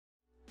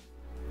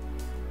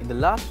In the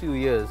last few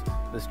years,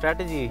 the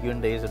strategy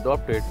Hyundai has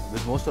adopted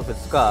with most of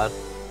its cars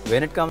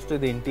when it comes to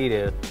the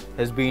interior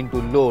has been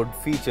to load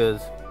features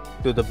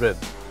to the brim.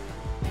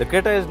 The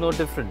Creta is no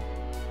different.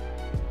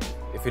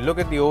 If you look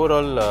at the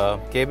overall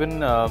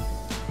cabin,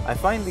 I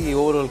find the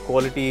overall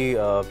quality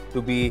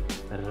to be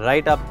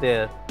right up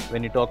there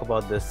when you talk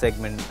about the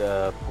segment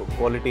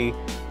quality.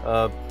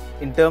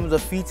 In terms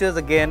of features,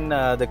 again,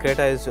 the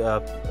Creta is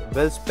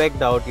well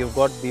specced out. You've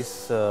got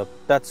this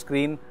touch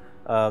screen,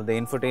 the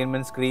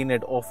infotainment screen.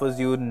 It offers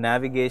you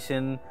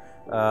navigation.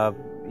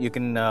 You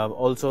can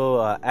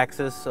also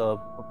access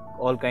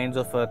all kinds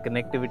of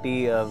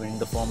connectivity in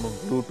the form of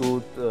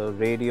Bluetooth,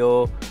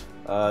 radio,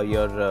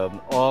 your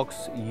aux,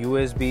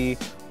 USB.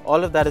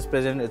 All of that is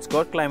present. It's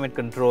got climate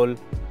control.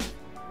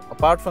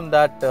 Apart from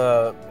that,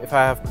 if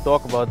I have to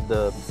talk about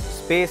the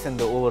space and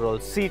the overall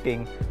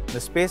seating, the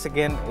space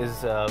again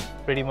is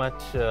pretty much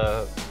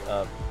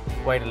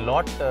quite a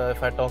lot.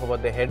 If I talk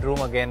about the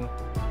headroom, again,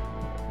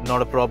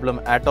 not a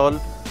problem at all.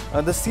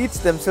 The seats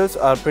themselves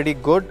are pretty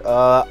good,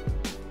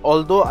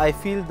 although I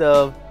feel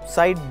the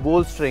side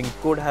bolstering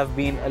could have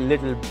been a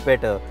little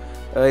better.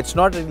 It's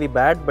not really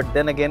bad, but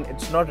then again,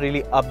 it's not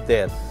really up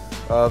there.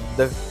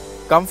 The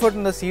comfort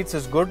in the seats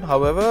is good,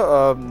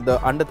 however, the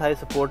under thigh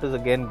support is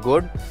again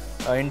good.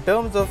 In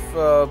terms of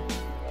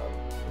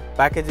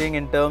packaging,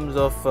 in terms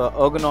of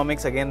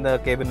ergonomics, again the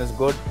cabin is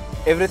good.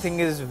 Everything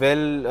is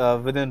well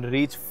within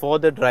reach for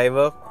the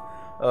driver.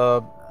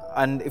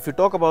 And if you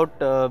talk about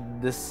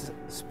this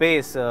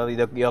space,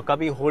 your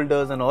cubby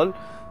holders and all,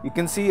 you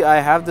can see I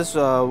have this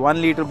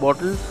 1 liter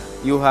bottle.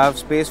 You have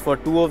space for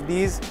 2 of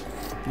these.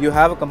 You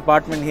have a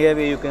compartment here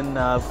where you can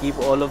keep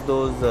all of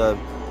those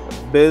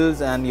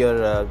bills and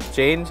your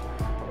change.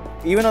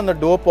 Even on the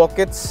door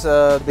pockets,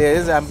 there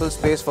is ample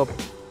space for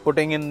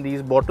putting in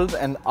these bottles,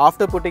 and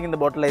after putting in the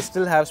bottle I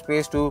still have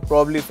space to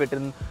probably fit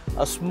in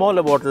a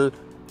smaller bottle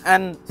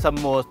and some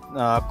more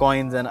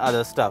coins and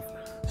other stuff.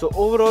 So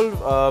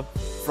overall,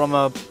 from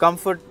a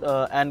comfort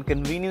and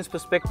convenience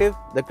perspective,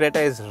 the Creta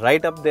is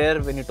right up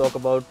there when you talk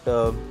about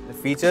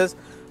features.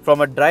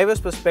 From a driver's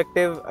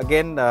perspective,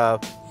 again,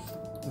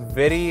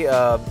 very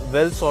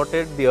well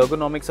sorted. The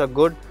ergonomics are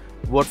good.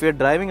 What we are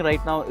driving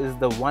right now is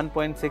the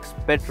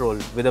 1.6 petrol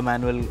with a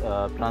manual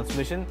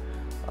transmission.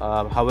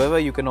 However,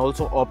 you can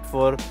also opt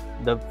for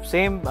the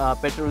same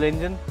petrol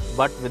engine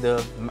but with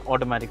an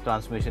automatic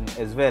transmission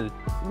as well,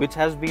 which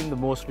has been the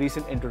most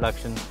recent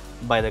introduction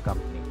by the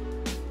company.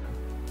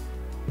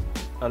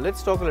 Now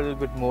let's talk a little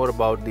bit more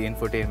about the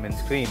infotainment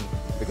screen,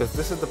 because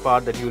this is the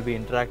part that you will be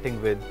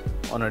interacting with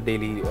on a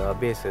daily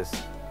basis.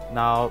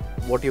 Now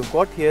what you've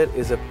got here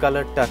is a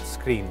color touch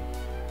screen.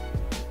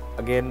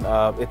 Again,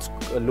 it's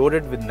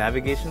loaded with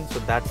navigation, so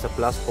that's a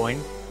plus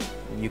point.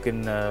 You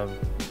can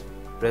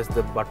press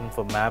the button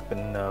for map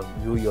and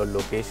view your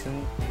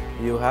location.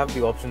 You have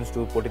the options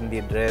to put in the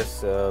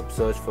address,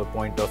 search for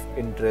point of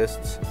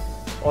interests.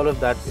 All of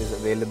that is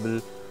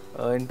available.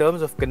 In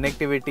terms of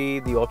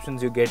connectivity, the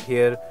options you get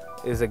here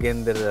is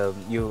again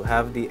you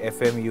have the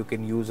FM. You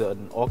can use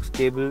an aux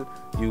cable.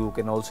 You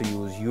can also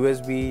use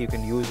USB. You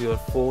can use your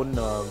phone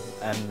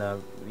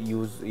and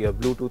use your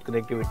Bluetooth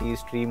connectivity,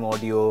 stream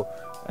audio,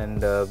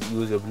 and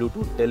use your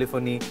Bluetooth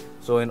telephony.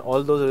 So in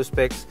all those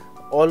respects,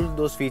 all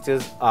those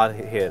features are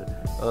here.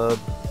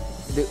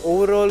 The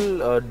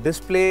overall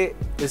display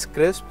is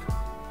crisp.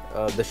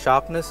 The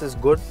sharpness is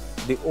good.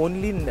 The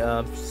only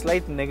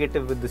slight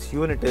negative with this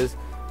unit is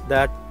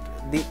that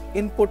the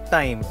input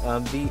time,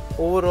 the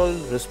overall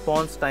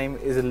response time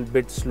is a little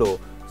bit slow.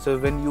 So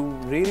when you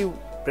really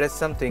press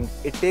something,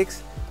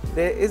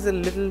 there is a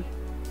little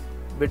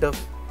bit of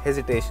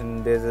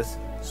hesitation. There's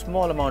a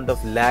small amount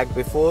of lag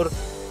before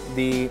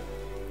the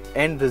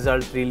end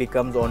result really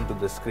comes onto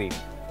the screen.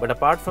 But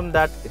apart from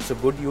that, it's a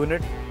good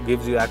unit,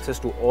 gives you access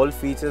to all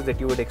features that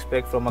you would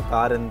expect from a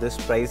car in this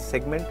price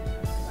segment,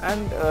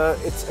 and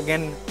it's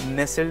again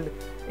nestled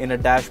in a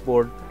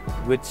dashboard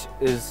which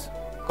is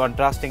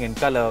contrasting in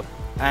color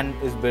and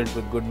is built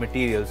with good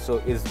materials, so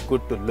is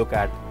good to look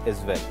at as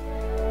well.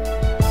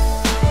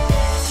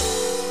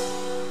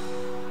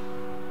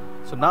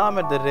 So now I'm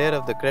at the rear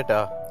of the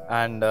Creta,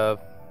 and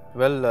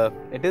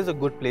it is a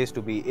good place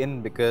to be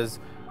in because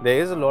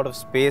there is a lot of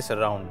space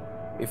around.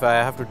 If I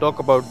have to talk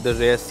about the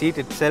rear seat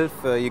itself,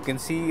 you can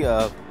see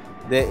there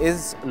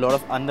is a lot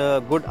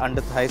of good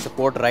under thigh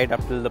support right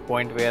up till the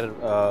point where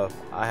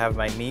I have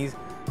my knees.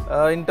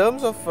 In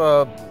terms of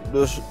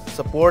the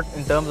support,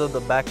 in terms of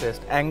the backrest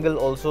angle,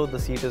 also the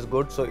seat is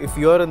good. So if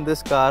you're in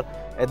this car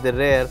at the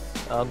rear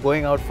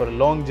going out for a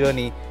long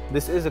journey,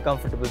 this is a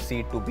comfortable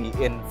seat to be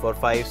in for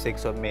 5,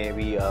 6 or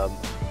maybe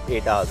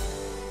 8 hours.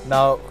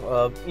 Now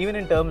even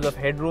in terms of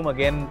headroom,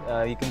 again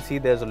you can see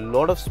there's a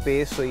lot of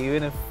space. So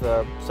even if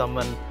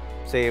someone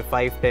say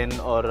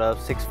 5'10" or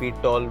 6 feet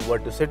tall were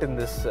to sit in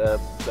this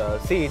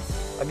seat,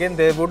 again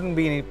there wouldn't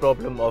be any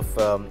problem of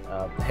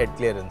head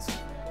clearance.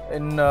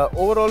 In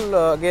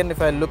overall, again,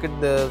 if I look at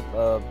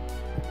the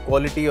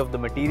quality of the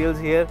materials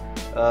here,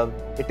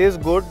 it is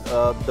good.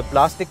 The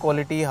plastic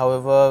quality,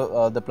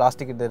 however, the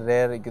plastic in the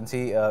rear, you can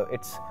see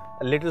it's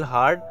a little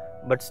hard,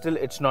 but still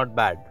it's not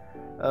bad.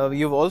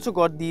 You've also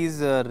got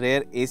these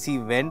rear AC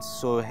vents,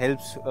 so it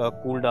helps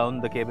cool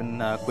down the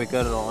cabin quicker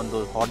on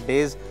those hot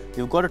days.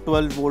 You've got a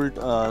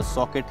 12-volt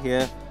socket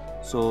here,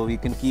 so you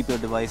can keep your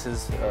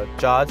devices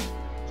charged.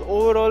 So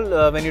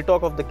overall, when you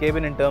talk of the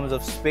cabin in terms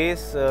of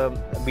space,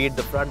 be it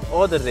the front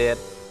or the rear,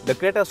 the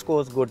Creta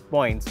scores good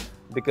points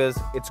because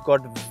it's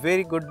got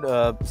very good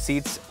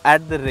seats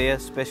at the rear,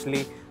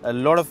 especially a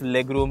lot of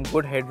legroom,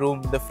 good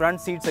headroom. The front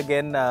seats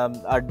again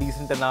are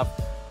decent enough.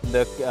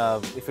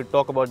 If you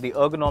talk about the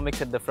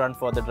ergonomics at the front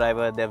for the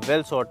driver, they're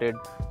well sorted.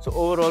 So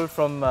overall,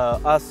 from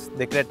us,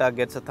 the Creta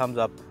gets a thumbs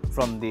up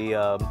from the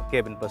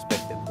cabin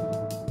perspective.